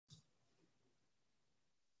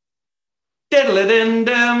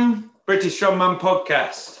Diddle-a-dum-dum, British Strongman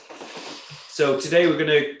Podcast. So today we're going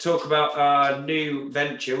to talk about our new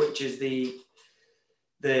venture, which is the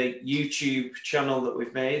YouTube channel that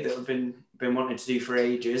we've made that we've been wanting to do for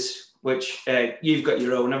ages. Which you've got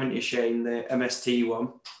your own, haven't you, Shane? The MST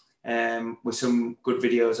one, with some good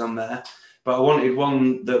videos on there. But I wanted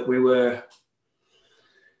one that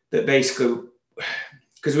basically,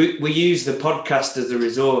 because we use the podcast as a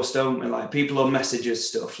resource, don't we? Like people will message us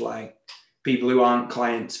stuff, like people who aren't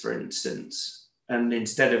clients, for instance, and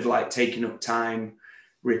instead of like taking up time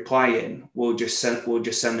replying, we'll just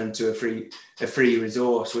send them to a free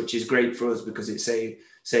resource, which is great for us because it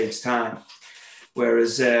saves time.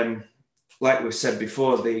 Whereas, like we've said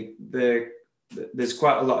before, there's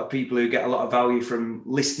quite a lot of people who get a lot of value from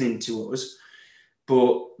listening to us,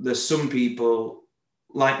 but there's some people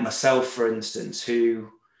like myself, for instance, who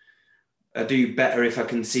I do better if I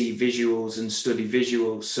can see visuals and study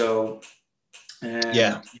visuals. So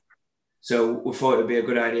so we thought it'd be a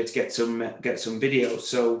good idea to get some videos.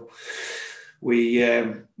 So we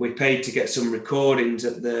paid to get some recordings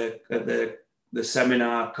at the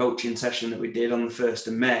seminar coaching session that we did on the 1st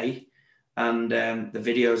of May. And the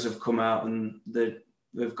videos have come out, and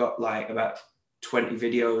we've got like about 20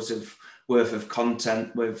 videos worth of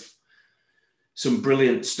content with some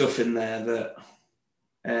brilliant stuff in there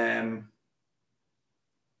that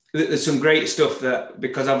there's some great stuff that,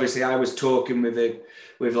 because obviously I was talking with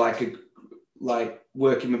working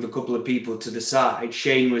with a couple of people to the side.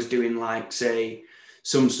 Shane was doing say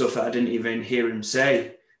some stuff that I didn't even hear him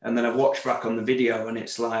say, and then I've watched back on the video and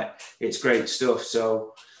it's great stuff.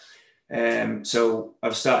 So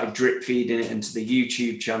I've started drip feeding it into the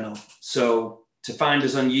YouTube channel. So to find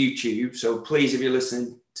us on YouTube, so please, if you're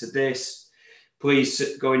listening to this,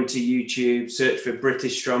 please go into YouTube, search for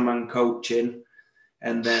British Strongman Coaching,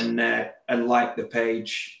 and then and like the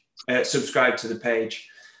page, subscribe to the page,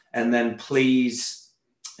 and then please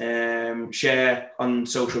share on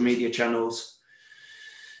social media channels.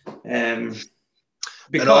 Because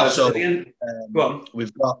and also, at the end,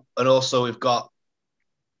 we've got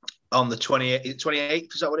on the 28th, is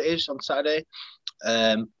that what it is, on Saturday?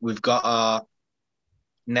 We've got our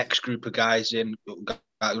next group of guys in.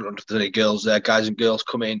 Girls there, guys and girls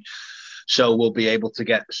come in, so we'll be able to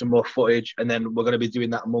get some more footage, and then we're going to be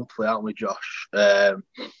doing that monthly, aren't we, Josh? If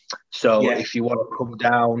you want to come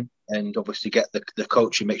down and obviously get the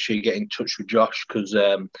coaching, make sure you get in touch with Josh, because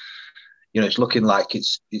it's looking like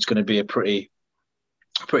it's going to be a pretty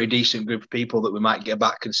decent group of people that we might get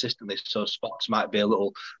back consistently, so spots might be a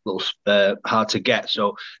little hard to get.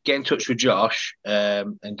 So get in touch with Josh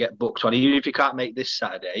and get booked on. Even if you can't make this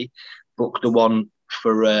Saturday, book the one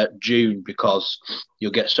for June, because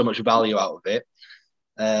you'll get so much value out of it.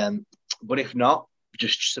 But if not,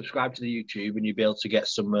 just subscribe to the YouTube and you'll be able to get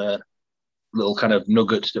some little kind of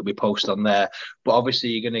nuggets that we post on there. But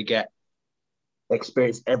obviously you're going to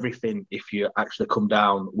experience everything if you actually come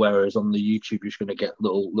down, whereas on the YouTube you're just going to get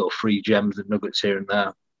little free gems and nuggets here and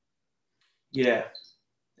there. Yeah.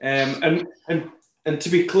 And to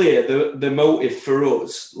be clear, the motive for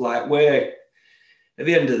us, like, we're at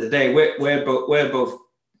the end of the day, we're both.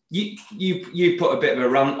 You put a bit of a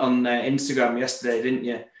rant on Instagram yesterday, didn't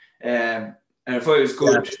you? And I thought it was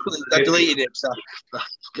good. Yeah, I deleted it. So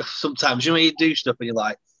sometimes when you do stuff and you're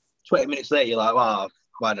like 20 minutes later, you're like, wow,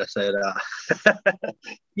 why did I say that?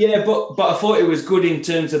 Yeah, but I thought it was good in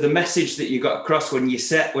terms of the message that you got across when you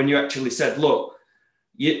actually said, look,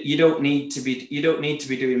 you don't need to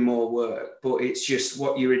be doing more work, but it's just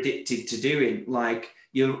what you're addicted to doing. Like,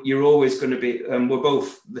 you're always going to be, and we're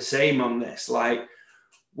both the same on this. Like,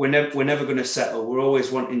 we're never going to settle. We're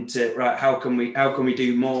always wanting to, right? How can we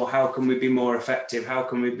do more? How can we be more effective? How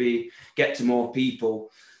can we get to more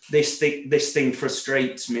people? This thing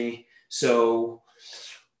frustrates me. So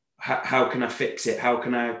how can I fix it? How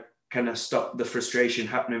can I stop the frustration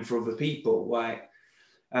happening for other people? Why?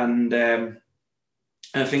 And I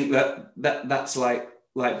think that's like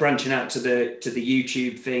branching out to the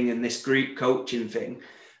YouTube thing and this group coaching thing.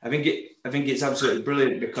 I think it's absolutely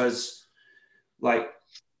brilliant, because like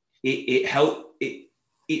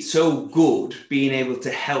it's so good being able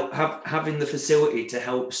to help, having the facility to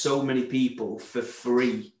help so many people for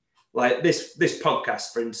free. Like this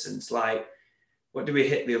podcast, for instance, like, what did we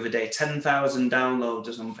hit the other day? 10,000 downloads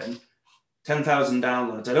or something. 10,000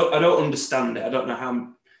 downloads. I don't understand it. I don't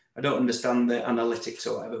understand the analytics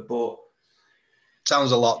or whatever, but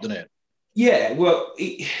sounds a lot, doesn't it? Yeah, well,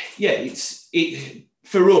 it's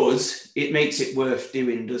for us, it makes it worth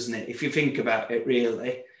doing, doesn't it? If you think about it,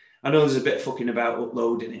 really. I know there's a bit of fucking about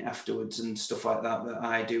uploading it afterwards and stuff like that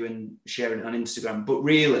I do and sharing it on Instagram, but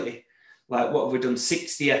really, like, what have we done?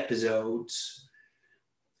 60 episodes.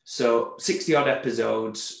 So 60 odd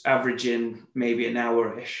episodes, averaging maybe an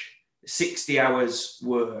hour-ish, 60 hours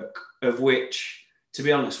work, of which, to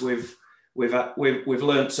be honest, we've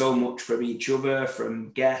learned so much from each other,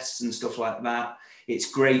 from guests and stuff like that.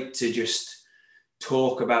 It's great to just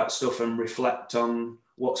talk about stuff and reflect on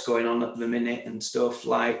what's going on at the minute and stuff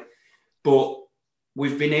like, but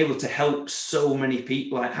we've been able to help so many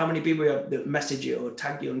people. Like, how many people have that message you or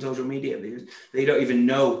tag you on social media? They don't even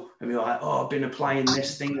know. And we're like, oh, I've been applying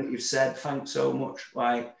this thing that you've said. Thanks so much.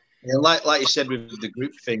 Like you said with the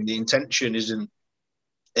group thing, the intention isn't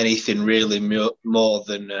anything really more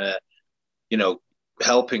than,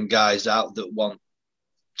 helping guys out that want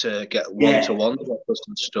to get one-to-one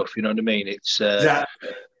and stuff. You know what I mean?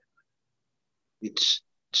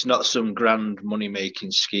 It's not some grand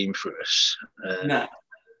money-making scheme for us. No.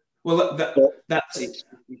 Well, that's it's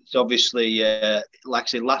obviously, like I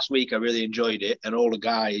said, last week I really enjoyed it, and all the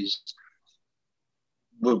guys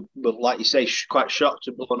were like you say, quite shocked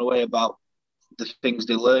and blown away about the things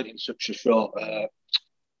they learned in such a short,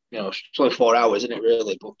 it's only 4 hours, isn't it,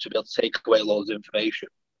 really? But to be able to take away loads of information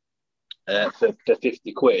for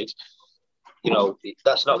 50 quid,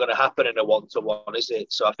 that's not going to happen in a one-to-one, is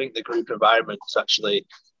it? So I think the group environment's actually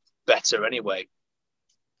better anyway.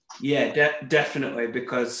 Yeah, definitely,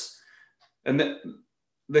 because, and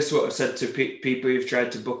this is what I've said to people who've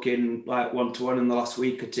tried to book in like one-to-one in the last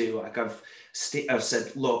week or two. Like I've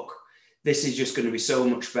said, look, this is just going to be so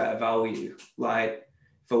much better value, like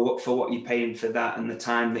for what you're paying for that and the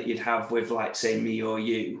time that you'd have with, like, say, me or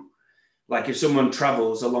you. Like if someone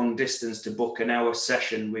travels a long distance to book an hour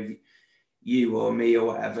session with you or me or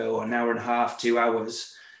whatever, or an hour and a half, 2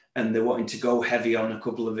 hours, and they're wanting to go heavy on a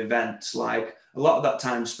couple of events, like a lot of that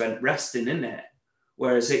time spent resting, in it.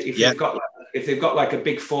 Whereas if they've got like a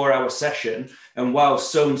big 4 hour session, and while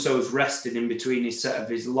so-and-so's resting in between his set of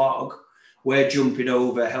his log, we're jumping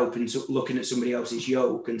over, helping, looking at somebody else's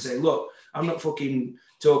yoke and say, look, I'm not fucking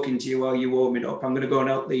talking to you while you're warming up. I'm going to go and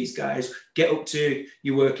help these guys. Get up to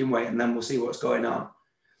your working weight and then we'll see what's going on.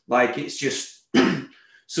 Like, it's just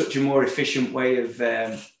such a more efficient way of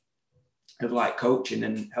like coaching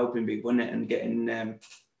and helping people, isn't it? And getting,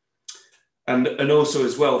 and also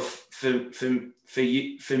as well for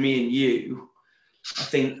you, for me and you, I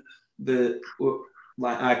think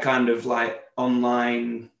I kind of like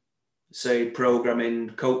online, say,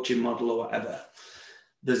 programming coaching model or whatever.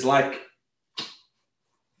 There's quite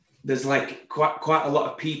a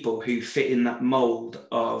lot of people who fit in that mold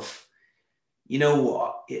of, you know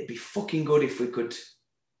what, it'd be fucking good if we could,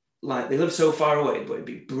 like, they live so far away, but it'd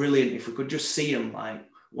be brilliant if we could just see them like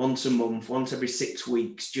once a month, once every 6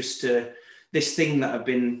 weeks, just to this thing that I've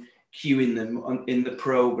been cueing them in the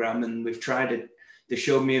program. And we've tried it. They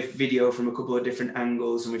showed me a video from a couple of different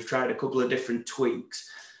angles and we've tried a couple of different tweaks.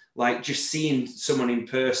 Like, just seeing someone in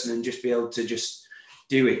person and just be able to just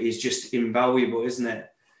do it is just invaluable, isn't it?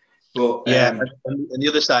 But and the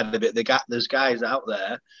other side of it, there's guys out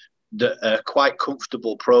there that are quite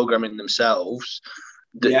comfortable programming themselves,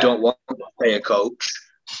 that don't want to pay a coach,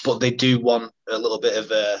 but they do want a little bit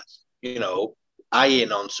of a,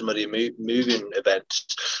 eye-in on some of the moving events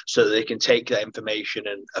so that they can take that information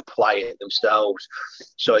and apply it themselves.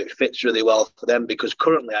 So it fits really well for them, because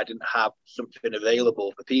currently I didn't have something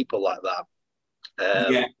available for people like that.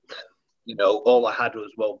 All I had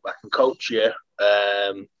was, well, I can coach you,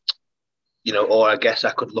 or I guess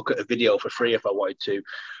I could look at a video for free if I wanted to.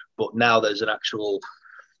 But now there's an actual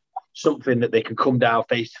something that they can come down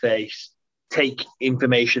face to face, take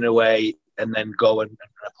information away, and then go and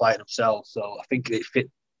apply it themselves. So I think it fits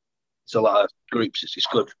a lot of groups. It's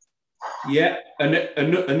good. Yeah, and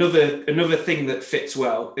another thing that fits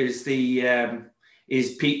well is people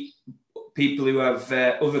who have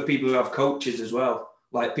other people who have coaches as well.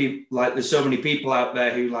 Like there's so many people out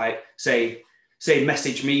there who, like, say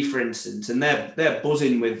message me, for instance, and they're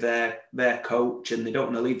buzzing with their coach and they don't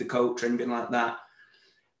want to leave the coach or anything like that.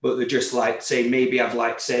 But they're just like, say, maybe I've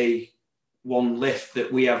like, say, one lift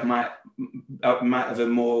that we have might have a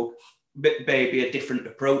more, maybe a different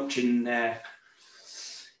approach in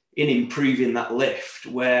improving that lift,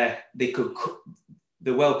 where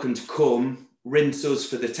they're welcome to come, rinse us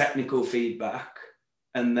for the technical feedback,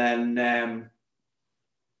 and then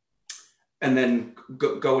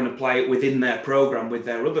go and apply it within their program with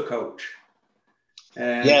their other coach.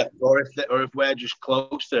 Or if we're just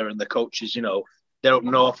closer and the coaches, they're up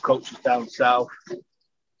north, coaches down south,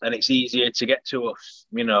 and it's easier to get to us.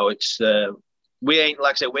 It's we ain't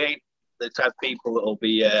the type of people that'll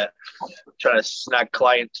be trying to snag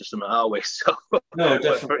clients or something, are we? So no,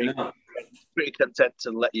 definitely not. Pretty content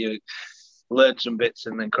to let you learn some bits,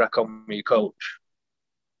 and then crack on with your coach.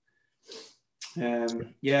 Yeah.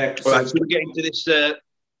 All right, so we get into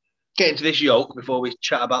this yoke before we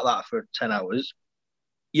chat about that for 10 hours.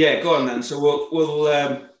 Yeah, go on then. So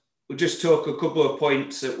we'll just talk a couple of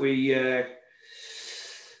points that I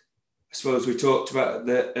suppose we talked about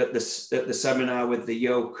at the seminar with the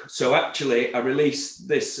yoke. So actually, I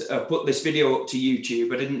put this video up to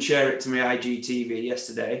YouTube. I didn't share it to my IGTV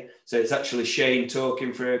yesterday. So it's actually Shane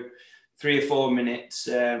talking for 3 or 4 minutes,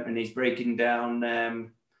 and he's breaking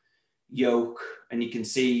down yoke, and you can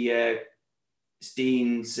see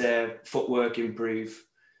Dean's footwork improve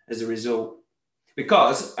as a result.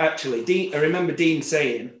 Because actually, I remember Dean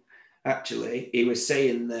saying, he was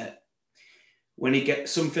saying that when he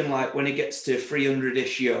gets to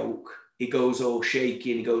 300-ish yoke, he goes all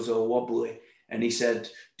shaky and he goes all wobbly. And he said,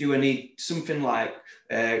 do I need something like,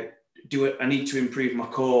 I need to improve my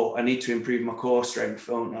core. I need to improve my core strength,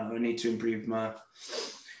 don't I? I need to improve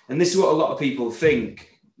and this is what a lot of people think.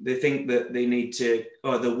 They think that they need to,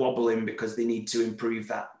 or they're wobbling because they need to improve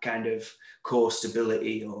that kind of core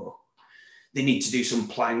stability, or they need to do some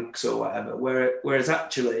planks or whatever. Whereas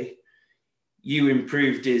actually, you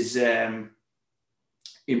improved his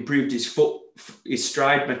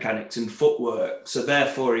stride mechanics and footwork. So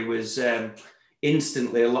therefore, he was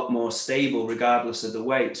instantly a lot more stable, regardless of the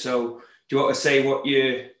weight. So do you want to say what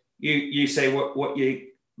you say what you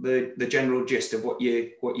the general gist of what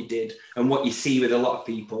you did and what you see with a lot of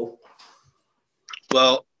people?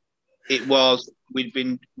 Well, it was we've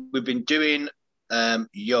been doing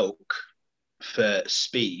yoke for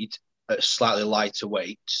speed at slightly lighter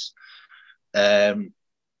weights,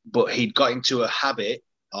 but he'd got into a habit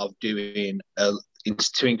of doing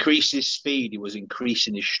to increase his speed. He was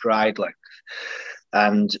increasing his stride length,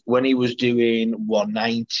 and when he was doing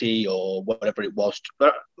 190 or whatever it was,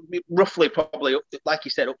 roughly probably like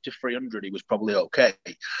you said up to 300, he was probably okay,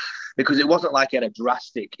 because it wasn't like he had a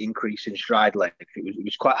drastic increase in stride length. It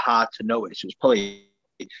was quite hard to notice. It was probably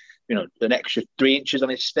an extra 3 inches on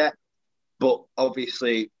his step, but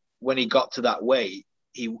obviously when he got to that weight,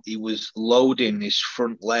 he was loading his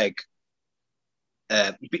front leg.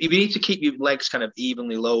 You need to keep your legs kind of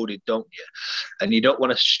evenly loaded, don't you? And you don't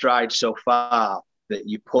want to stride so far that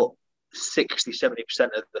you put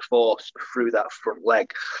 60-70% of the force through that front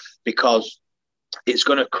leg, because it's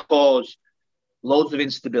going to cause loads of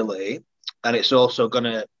instability, and it's also going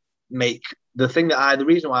to make the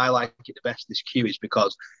reason why I like it the best, this cue, is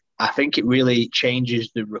because I think it really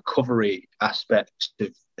changes the recovery aspect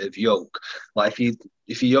of yoke. Like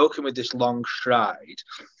if you're yoking with this long stride,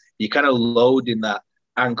 you're kind of loading that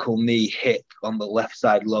ankle, knee, hip on the left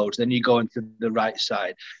side loads. Then you go into the right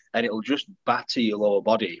side, and it'll just batter your lower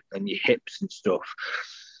body and your hips and stuff.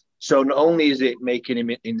 So not only is it making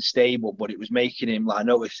him unstable, but it was making him, like I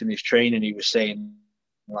noticed in his training, he was saying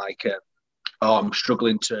like, I'm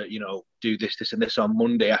struggling to, do this and this on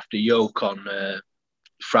Monday after yoke on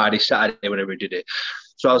Friday, Saturday, whenever he did it.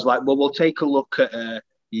 So I was like, well, we'll take a look at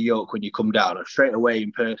your yoke when you come down. And straight away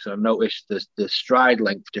in person, I noticed the stride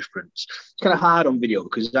length difference. It's kind of hard on video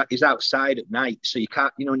because he's outside at night, so you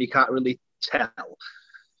can't, and you can't really tell.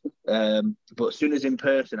 But as soon as in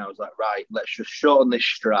person, I was like, right, let's just shorten this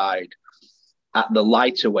stride at the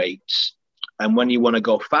lighter weights. And when you want to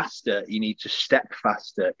go faster, you need to step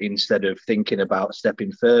faster instead of thinking about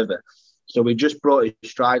stepping further. So we just brought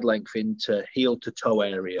his stride length into heel to toe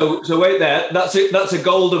area. So wait there. That's a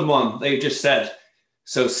golden one that you just said.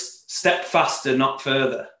 So step faster, not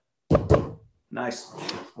further. Nice. I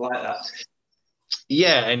like that.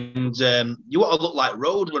 Yeah, and you want to look like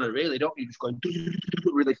Roadrunner, really, don't you? Just going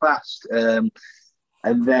really fast. And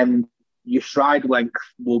then your stride length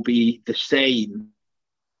will be the same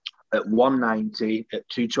at 190, at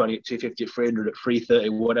 220, at 250, at 300, at 330,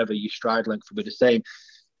 whatever. Your stride length will be the same.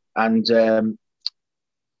 And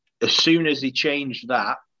as soon as he changed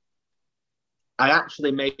that, I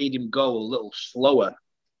actually made him go a little slower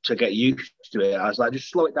to get used to it. I was like, just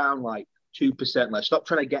slow it down like 2%. Like, stop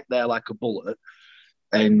trying to get there like a bullet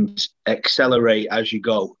and accelerate as you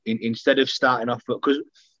go. Instead of starting off, because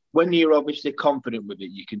when you're obviously confident with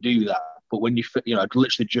it, you can do that. But when I'd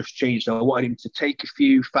literally just changed. So I wanted him to take a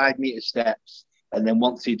few 5-meter steps, and then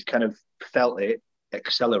once he'd kind of felt it,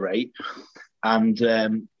 accelerate. And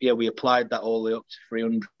we applied that all the way up to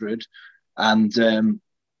 300. And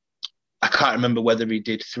I can't remember whether he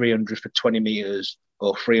did 300 for 20 meters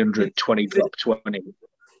or 320 drop 20.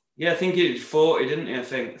 Yeah, I think he did 40, didn't he? I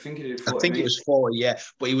think he did 40. I think it was 40, yeah.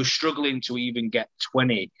 But he was struggling to even get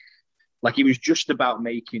 20. Like, he was just about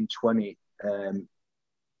making 20, in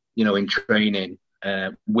training.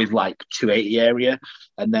 with like 280 area,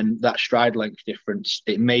 and then that stride length difference,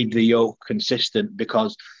 it made the yoke consistent,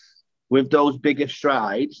 because with those bigger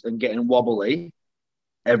strides and getting wobbly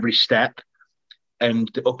every step,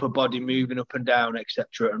 and the upper body moving up and down,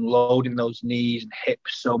 etc., and loading those knees and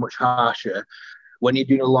hips so much harsher, when you're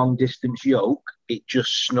doing a long distance yoke, it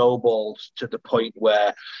just snowballs to the point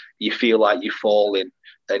where you feel like you're falling,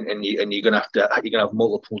 and you're gonna have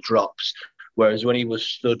multiple drops. Whereas when he was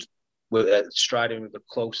stood with striding with a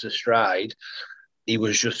closer stride, he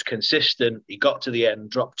was just consistent. He got to the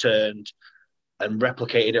end, drop turned, and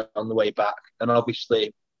replicated it on the way back. And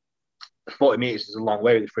obviously, 40 meters is a long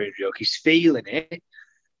way with the 300 yoke. He's feeling it,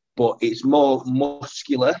 but it's more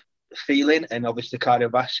muscular feeling and obviously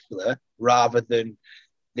cardiovascular, rather than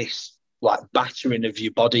this like battering of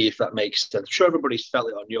your body, if that makes sense. I'm sure everybody's felt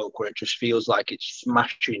it on yoke, where it just feels like it's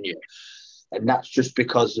smashing you, and that's just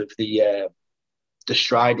because of the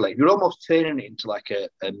stride length. You're almost turning it into like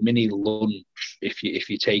a mini lunge if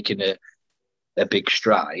you're taking a big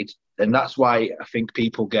stride, and that's why I think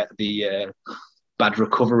people get the bad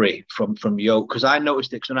recovery from yoke. Because I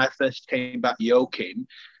noticed it, because when I first came back yoking,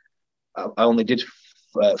 I only did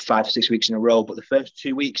 5 or 6 weeks in a row, but the first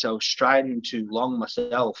 2 weeks I was striding too long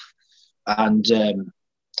myself, and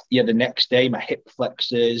the next day my hip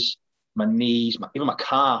flexors, my knees, even my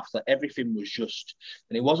calf, that everything was just,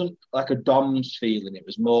 and it wasn't like a DOMS feeling. It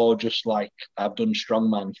was more just like I've done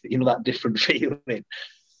strongman, that different feeling.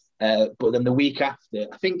 But then the week after,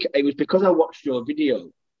 I think it was because I watched your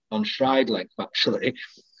video on stride length, actually,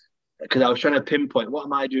 because I was trying to pinpoint what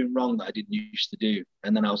am I doing wrong that I didn't used to do.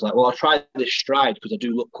 And then I was like, well, I'll try this stride because I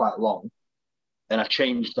do look quite long. And I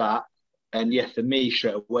changed that. And yeah, for me,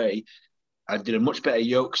 straight away, I did a much better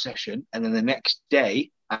yoke session. And then the next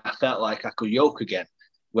day, I felt like I could yoke again.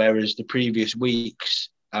 Whereas the previous weeks,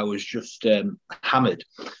 I was just hammered.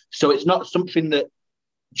 So it's not something that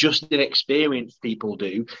just inexperienced people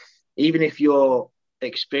do. Even if you're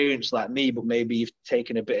experienced like me, but maybe you've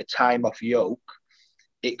taken a bit of time off yoke,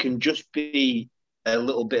 it can just be a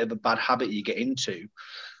little bit of a bad habit you get into.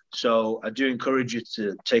 So I do encourage you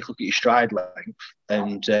to take a look at your stride length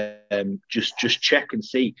and just check and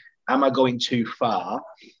see, am I going too far?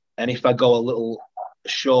 And if I go a little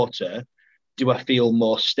shorter, do I feel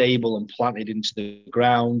more stable and planted into the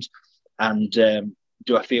ground? And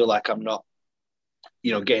do I feel like I'm not,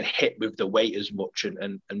 getting hit with the weight as much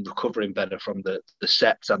and recovering better from the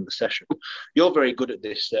sets and the session? You're very good at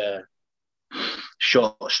this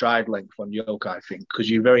short stride length on yoke, I think, because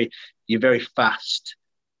you're very fast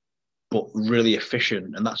but really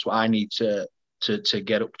efficient, and that's what I need to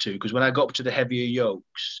get up to. Because when I got up to the heavier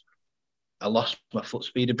yokes, I lost my foot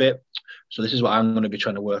speed a bit. So this is what I'm going to be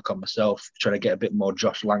trying to work on myself, trying to get a bit more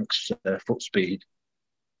Josh Lanks foot speed.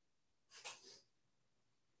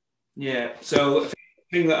 Yeah. So the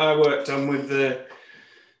thing that I worked on with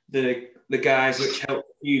the guys, which helped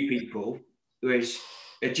a few people, was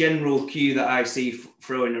a general cue that I see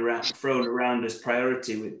thrown around as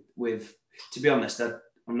priority with to be honest,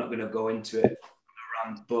 I'm not going to go into it,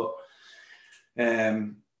 but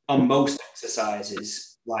on most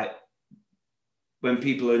exercises, like when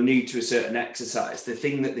people are new to a certain exercise, the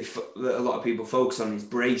thing that that a lot of people focus on is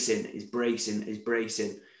bracing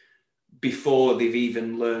before they've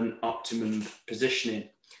even learned optimum positioning.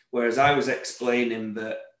 Whereas I was explaining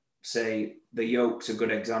that, say, the yoke's a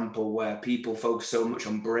good example where people focus so much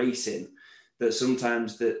on bracing that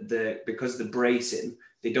sometimes because the bracing,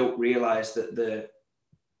 they don't realize that the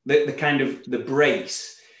kind of the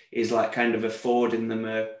brace is like kind of affording them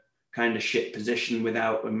a kind of shit position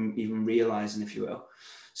without them even realizing, if you will.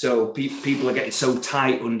 So people are getting so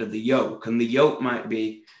tight under the yoke, and the yoke might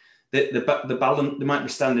be the balance, they might be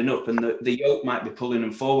standing up and the yoke might be pulling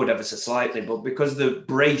them forward ever so slightly, but because they're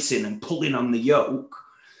bracing and pulling on the yoke,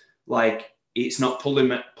 like it's not pulling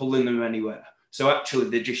them anywhere. So actually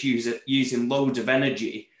they're just using loads of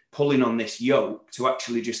energy pulling on this yoke to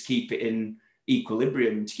actually just keep it in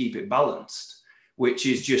equilibrium, to keep it balanced, which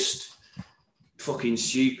is just fucking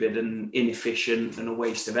stupid and inefficient and a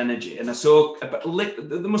waste of energy. And I saw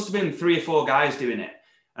there must have been 3 or 4 guys doing it,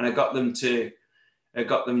 and I got them to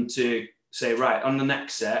say, right, on the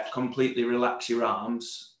next set, completely relax your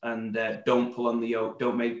arms and don't pull on the yoke,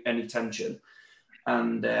 don't make any tension.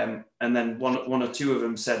 And then one or two of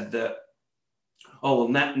them said that, oh,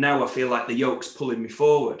 well, now I feel like the yoke's pulling me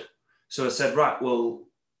forward. So I said, right, well,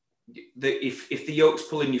 if the yoke's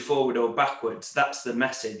pulling you forward or backwards, that's the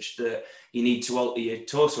message that you need to alter your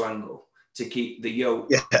torso angle to keep the yoke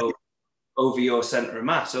over your center of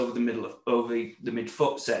mass, over the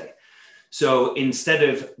midfoot, say. So instead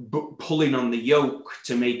of pulling on the yoke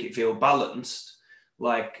to make it feel balanced,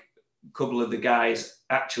 like couple of the guys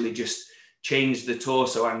actually just changed the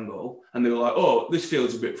torso angle, and they were like, "Oh, this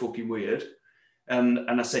feels a bit fucking weird." And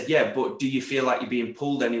I said, "Yeah, but do you feel like you're being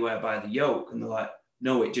pulled anywhere by the yoke?" And they're like,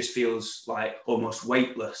 "No, it just feels like almost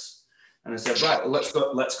weightless." And I said, "Right,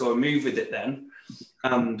 well, let's go and move with it then,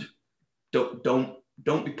 and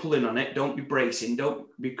don't be pulling on it, don't be bracing, don't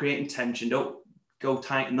be creating tension, don't go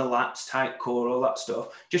tight in the lats, tight core, all that stuff.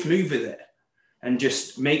 Just move with it, and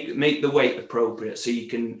just make the weight appropriate so you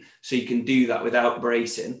can do that without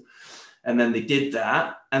bracing." And then they did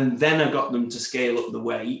that, and then I got them to scale up the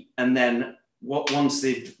weight, and then once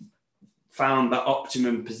they'd found that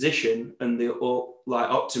optimum position and the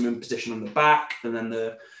optimum position on the back, and then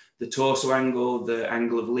the torso angle, the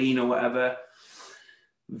angle of lean or whatever,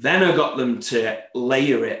 then I got them to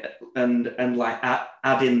layer it and like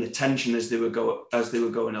add in the tension as they were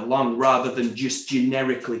going along, rather than just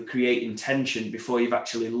generically creating tension before you've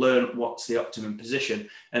actually learned what's the optimum position.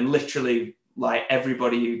 And literally, like,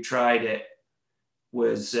 everybody who tried it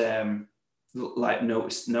was like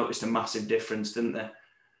noticed a massive difference, didn't they?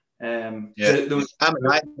 I'm a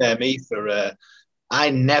nightmare, me, for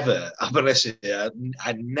I'm honest,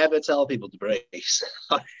 I never tell people to brace.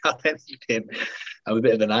 I'm a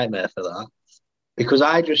bit of a nightmare for that, because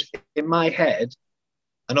I just, in my head,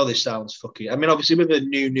 I know this sounds fucking, I mean, obviously with a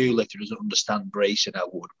new lifter who doesn't understand bracing, I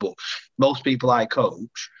would, but most people I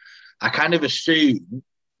coach, I kind of assume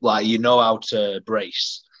like you know how to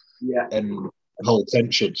brace and hold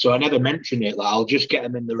tension. So I never mention it. Like, I'll just get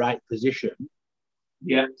them in the right position.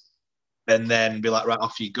 Yeah. And then be like, right,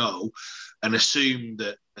 off you go, and assume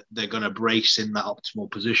that they're going to brace in that optimal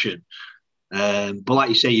position. But like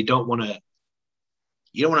you say, you don't want to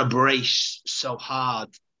brace so hard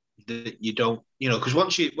that you don't, because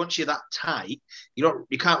once you're that tight,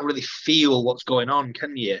 you can't really feel what's going on,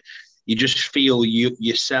 can you? You just feel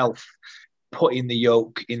yourself putting the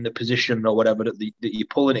yoke in the position or whatever that you're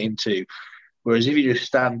pulling it into. Whereas if you just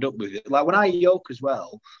stand up with it, like when I yoke as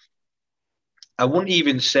well, I wouldn't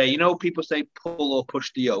even say, people say pull or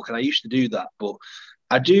push the yoke, and I used to do that, but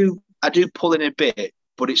I do pull in a bit,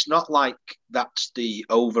 but it's not like that's the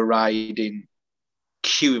overriding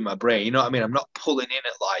cue in my brain. You know what I mean? I'm not pulling in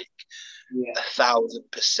at like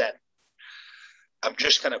 1,000%. I'm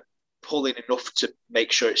just kind of pulling enough to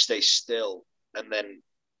make sure it stays still, and then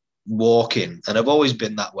walking. And I've always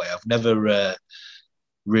been that way. I've never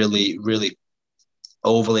really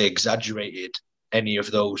overly exaggerated any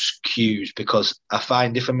of those cues, because I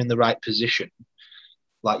find if I'm in the right position,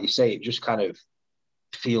 like you say, it just kind of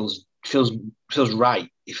feels right,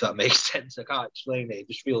 if that makes sense. I can't explain it. It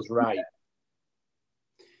just feels right.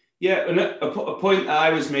 Yeah, and a point that I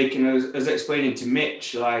was making, I was explaining to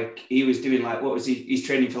Mitch, like, he was doing, like, what was he? He's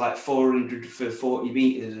training for like 400 for 40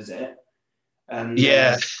 meters, is it? And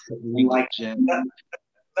like,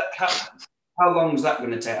 how long is that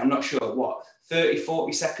going to take? I'm not sure. What, 30,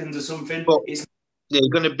 40 seconds or something? But you're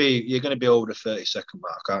going to be over the 30-second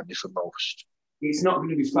mark, aren't you, for most? It's not going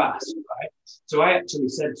to be fast, right? So I actually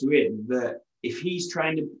said to him that if he's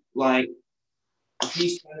trying to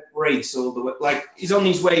brace all the way, like, he's on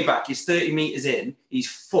his way back, he's 30 meters in, he's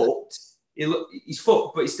fucked,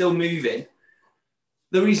 but he's still moving.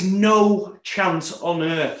 There is no chance on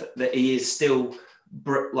earth that he is still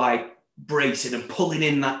bracing and pulling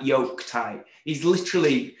in that yoke tight. It's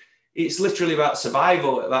literally about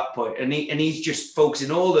survival at that point, and he's just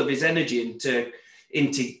focusing all of his energy into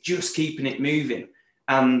just keeping it moving.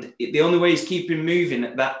 And the only way he's keeping moving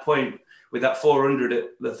at that point with that 400 at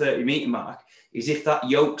the 30 meter mark is if that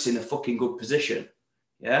yoke's in a fucking good position.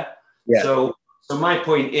 Yeah. So my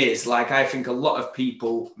point is, like, I think a lot of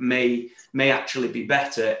people may actually be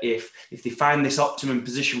better if they find this optimum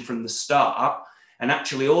position from the start, and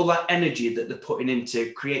actually all that energy that they're putting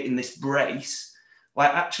into creating this brace,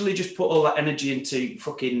 like, actually just put all that energy into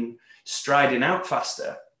fucking striding out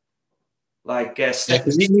faster. Like,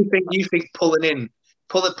 because you think pulling in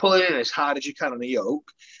as hard as you can on a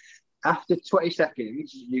yoke, after 20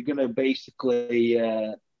 seconds, you're going to basically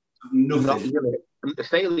nothing.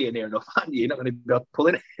 Failure near enough, aren't you? You're not going to be able to pull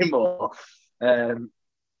in anymore.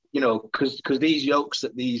 Because these yokes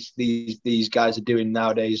that these guys are doing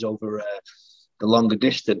nowadays over the longer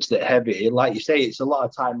distance, that heavy, like you say, it's a lot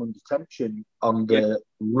of time under tension on the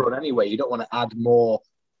run anyway. You don't want to add more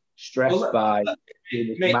stress by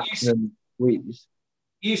doing this maximum squeeze.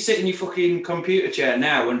 You sit in your fucking computer chair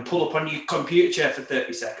now and pull up on your computer chair for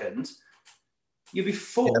 30 seconds, you'll be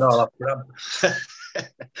fucked.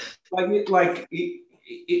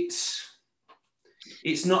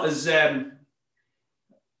 It's not as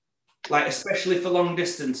like, especially for long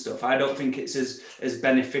distance stuff, I don't think it's as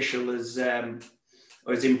beneficial as or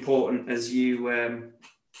as important as you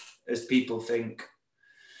as people think.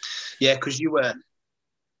 Yeah, because you were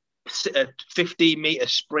a 15-meter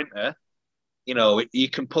sprinter. You know, you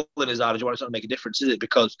can pull it as hard as you want. It's not going to make a difference, is it?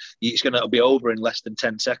 Because it's going to be over in less than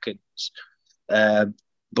 10 seconds.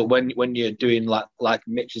 But when you're doing like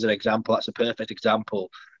Mitch as an example, that's a perfect example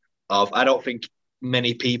of, I don't think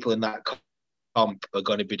many people in that comp are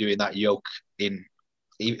going to be doing that yoke in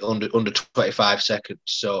under 25 seconds.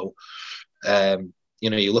 So, you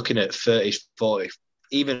know, you're looking at 30, 40,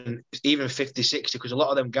 even 50, 60, because a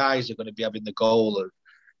lot of them guys are going to be having the goal of,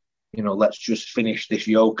 you know, let's just finish this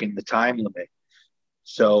yoke in the time limit.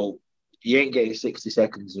 So you ain't getting 60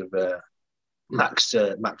 seconds of max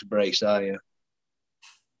brace, are you?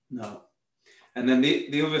 No. And then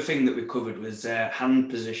the other thing that we covered was hand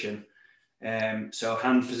position. So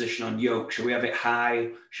hand position on yoke. Should we have it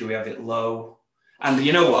high? Should we have it low? And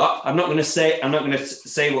you know what? I'm not going to say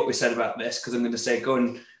what we said about this, because I'm going to say go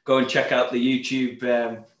and check out the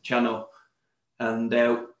YouTube channel and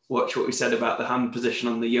watch what we said about the hand position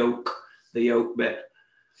on the yoke bit,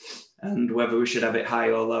 and whether we should have it high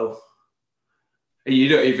or low. You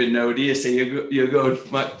don't even know, do you? So you're going,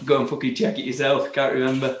 might go and fucking check it yourself. Can't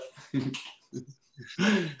remember.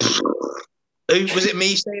 Was it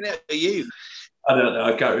me saying it or you? I don't know.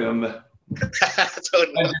 I can't remember. I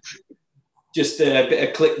don't know. Just a bit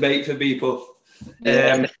of clickbait for people.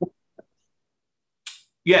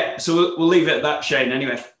 Yeah, so we'll leave it at that, Shane.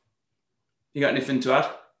 Anyway, you got anything to add?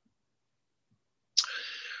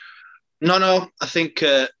 No. I think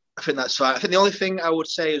that's fine. I think the only thing I would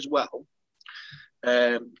say as well,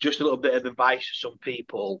 just a little bit of advice to some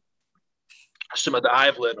people, something that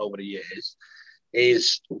I've learned over the years,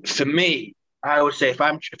 is for me, I would say if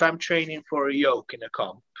I'm training for a yoke in a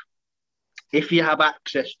comp, if you have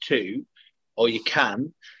access to, or you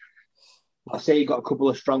can, let's say you've got a couple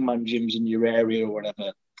of strongman gyms in your area or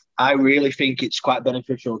whatever, I really think it's quite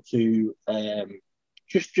beneficial to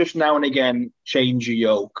just now and again change your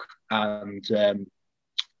yoke, and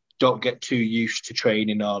don't get too used to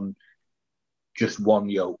training on just one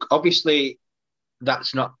yoke. Obviously,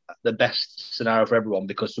 that's not the best scenario for everyone,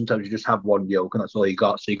 because sometimes you just have one yoke and that's all you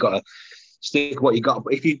got. So you've got to stick with what you got.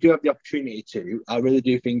 But if you do have the opportunity to, I really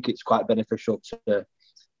do think it's quite beneficial to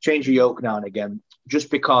change your yoke now and again, just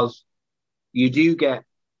because you do get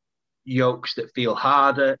yokes that feel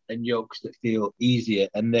harder and yokes that feel easier.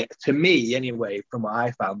 And they, to me, anyway, from what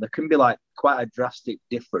I found, there can be like quite a drastic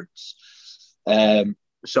difference.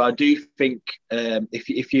 So I do think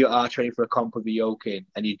if you are training for a comp with a yoke in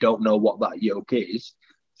and you don't know what that yoke is,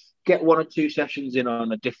 get 1 or 2 sessions in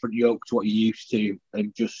on a different yoke to what you're used to,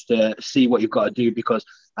 and just see what you've got to do. Because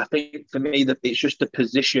I think for me that it's just the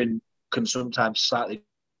position can sometimes slightly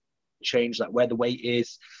change, like where the weight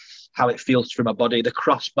is, how it feels through my body, the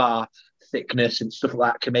crossbar thickness and stuff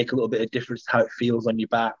like that can make a little bit of difference to how it feels on your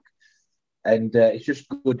back. And it's just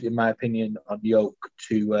good, in my opinion, on yoke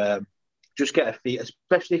to just get a feel,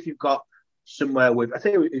 especially if you've got somewhere with, I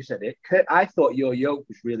think who said it, I thought your yoke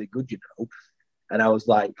was really good, you know. And I was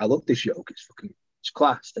like, I love this yoke, it's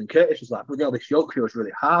class. And Curtis was like, well, you know, this yoke feels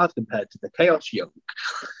really hard compared to the Chaos yoke.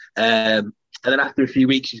 And then after a few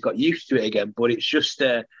weeks, he's got used to it again. But it's just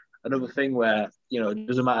another thing where, you know, it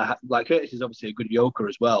doesn't matter how, like Curtis is obviously a good yoker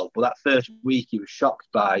as well, but that first week he was shocked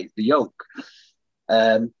by the yoke.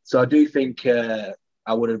 So I do think I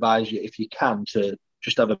would advise you, if you can, to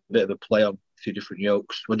just have a bit of a play on a few different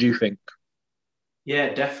yokes. What do you think?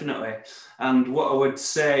 Yeah, definitely. And what I would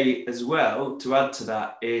say as well to add to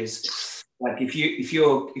that is, like, if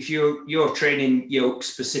you're training yoke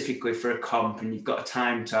specifically for a comp and you've got a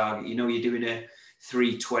time target, you know, you're doing a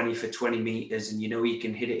 320 for 20 meters, and you know you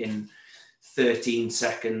can hit it in 13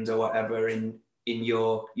 seconds or whatever in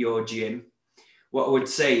your gym. What I would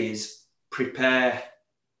say is prepare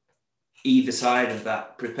either side of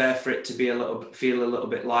that. Prepare for it to be feel a little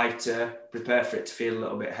bit lighter. Prepare for it to feel a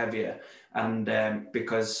little bit heavier. And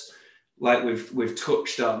because, like we've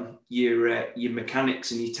touched on, your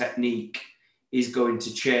mechanics and your technique is going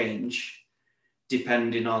to change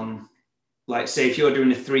depending on, like, say if you're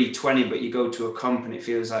doing a 320 but you go to a comp and it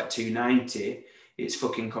feels like 290, it's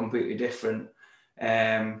fucking completely different.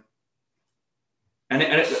 And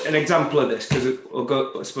an example of this, because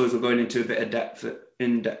I suppose we're going into a bit of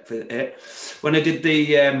in-depth with it. When I did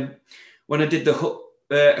the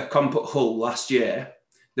comp at Hull last year,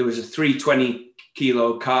 there was a 320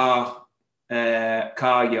 kilo car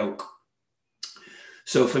yoke.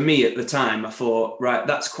 So for me at the time, I thought, right,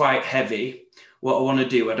 that's quite heavy. What I want to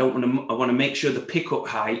do, I want to make sure the pickup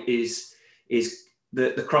height is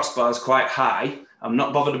the crossbar is quite high. I'm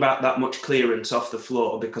not bothered about that much clearance off the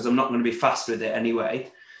floor because I'm not going to be fast with it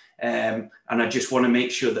anyway. And I just want to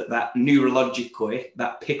make sure that neurologically,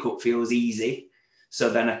 that pickup feels easy. So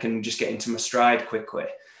then I can just get into my stride quickly.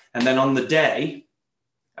 And then on the day,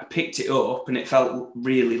 I picked it up and it felt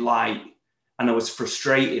really light. And I was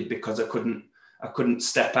frustrated because I couldn't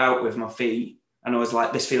step out with my feet. And I was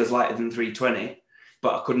like, this feels lighter than 320.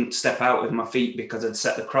 But I couldn't step out with my feet because I'd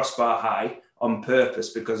set the crossbar high on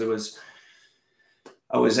purpose because I was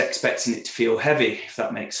expecting it to feel heavy, if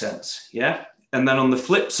that makes sense. Yeah. And then on the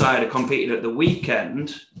flip side, I competed at the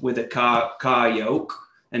weekend with a car yoke,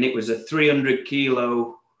 and it was a 300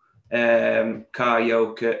 kilo car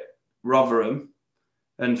yoke at Rotherham.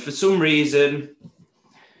 And for some reason,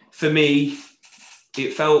 for me,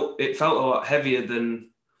 it felt a lot heavier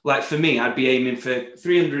than, like for me, I'd be aiming for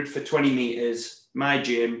 300 for 20 meters, my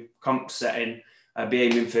gym, comp setting, I'd be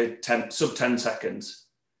aiming for sub 10 seconds.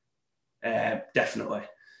 Definitely.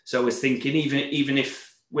 So I was thinking, even if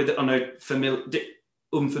on a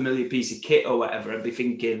unfamiliar piece of kit or whatever, I'd be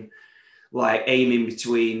thinking like aiming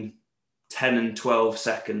between 10 and 12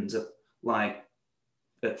 seconds at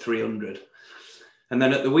 300. And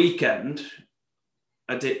then at the weekend,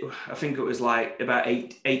 I think it was like about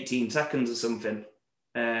 18 seconds or something.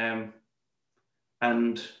 And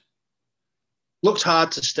looked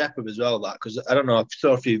hard to step up as well, that, because I don't know, I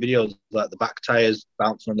saw a few videos like the back tires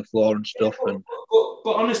bouncing on the floor and stuff.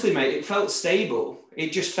 But honestly, mate, it felt stable.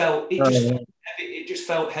 It just felt heavy. It just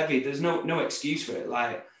felt heavy. There's no excuse for it.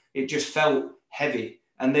 Like, it just felt heavy,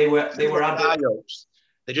 and they were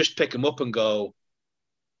They just pick them up and go,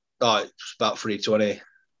 oh, it's about 320.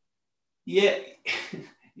 Yeah.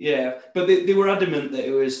 Yeah, but they were adamant that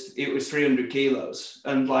it was 300 kilos,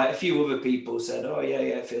 and like a few other people said, "Oh yeah,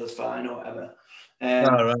 it feels fine" or whatever.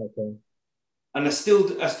 Right, okay. And I still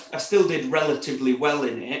did relatively well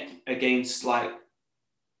in it against like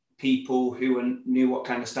people who knew what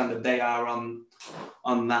kind of standard they are on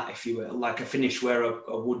that, if you will. Like I finished where I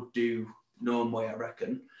would do normally, I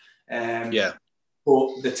reckon. Yeah.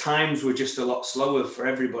 But the times were just a lot slower for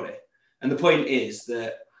everybody, and the point is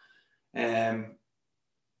that.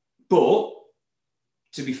 But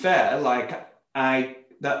to be fair, like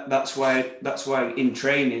that's why in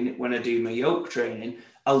training, when I do my yoke training,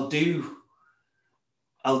 I'll do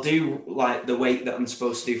like the weight that I'm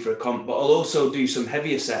supposed to do for a comp, but I'll also do some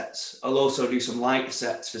heavier sets. I'll also do some lighter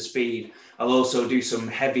sets for speed. I'll also do some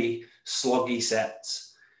heavy sloggy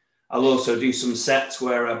sets. I'll also do some sets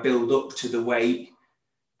where I build up to the weight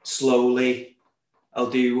slowly. I'll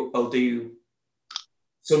do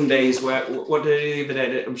some days where, what did I do the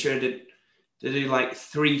other day? I'm sure I did like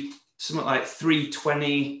something like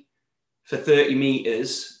 320 for 30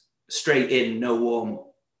 meters straight in, no warm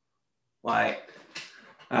up.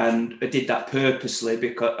 And I did that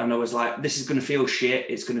purposely and I was like, this is going to feel shit.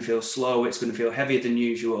 It's going to feel slow. It's going to feel heavier than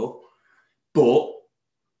usual. But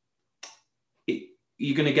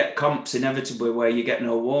you're going to get comps inevitably where you get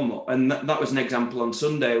no warm up. And that was an example on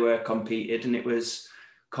Sunday where I competed and it was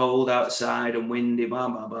cold outside and windy, blah,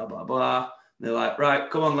 blah, blah, blah, blah. And they're like, right,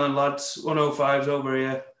 come on then, lads. 105's over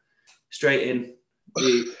here. Straight in.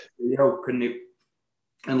 The yoke.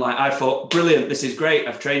 And like, I thought, brilliant. This is great.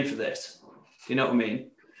 I've trained for this. You know what I mean?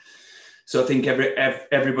 So I think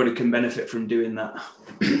everybody can benefit from doing that.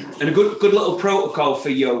 And a good little protocol for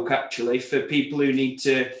yoke, actually, for people who need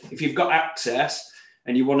to, if you've got access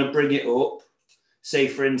and you want to bring it up, say,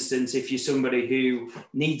 for instance, if you're somebody who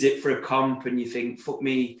needs it for a comp and you think, fuck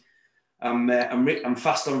me, I'm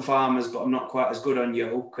fast on farmers, but I'm not quite as good on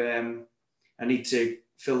yoke. I need to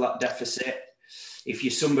fill that deficit. If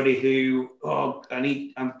you're somebody who,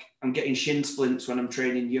 I'm getting shin splints when I'm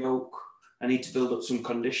training yoke, I need to build up some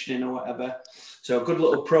conditioning or whatever. So a good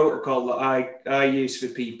little protocol that I use for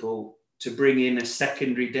people to bring in a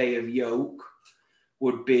secondary day of yoke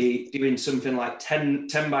would be doing something like 10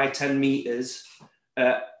 by 10 meters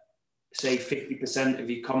at, say, 50% of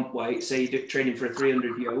your comp weight. Say you're training for a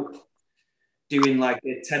 300 yoke, doing like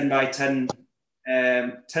a 10 by 10,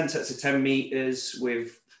 10 sets of 10 meters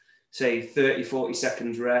with, say, 30, 40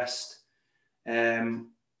 seconds rest.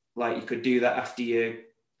 Like you could do that after your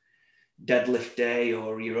deadlift day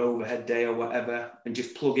or your overhead day or whatever, and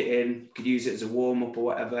just plug it in. You could use it as a warm-up or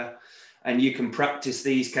whatever. And you can practice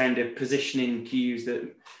these kind of positioning cues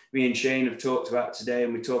that me and Shane have talked about today,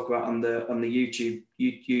 and we talk about on the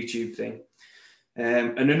YouTube thing.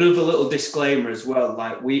 And another little disclaimer as well,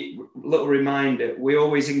 like little reminder, we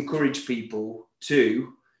always encourage people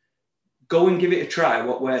to go and give it a try,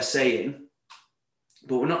 what we're saying,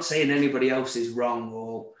 but we're not saying anybody else is wrong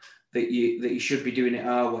or that you should be doing it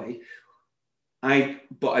our way.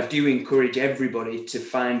 But I do encourage everybody to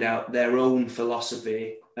find out their own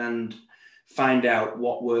philosophy and find out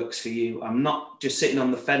what works for you. I'm not just sitting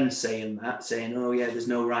on the fence saying, oh yeah, there's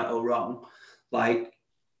no right or wrong. Like,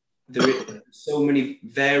 there are so many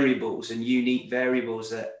variables and unique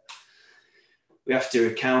variables that we have to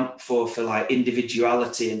account for like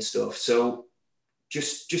individuality and stuff. So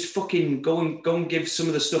just fucking go and give some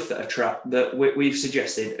of the stuff that we've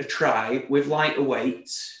suggested a try with lighter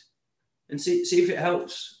weights and see if it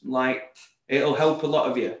helps. Like, it'll help a lot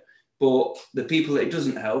of you. But the people that it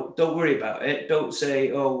doesn't help, don't worry about it. Don't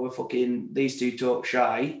say, oh, we're fucking, these two talk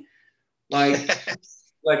shy. Like,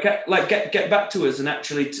 get back to us and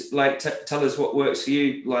actually tell us what works for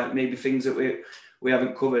you. Like, maybe things that we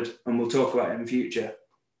haven't covered, and we'll talk about it in the future.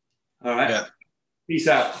 All right. Yeah. Peace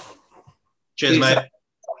out. Cheers, mate.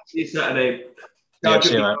 See you Saturday. Charge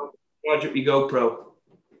up your GoPro.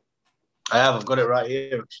 I've got it right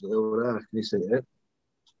here, actually, over there. Can you see it?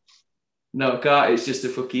 No, can't. It's just a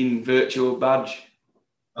fucking virtual badge.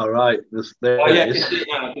 All right. I can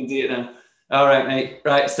see it now. All right, mate.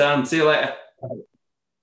 Right, Sam. See you later.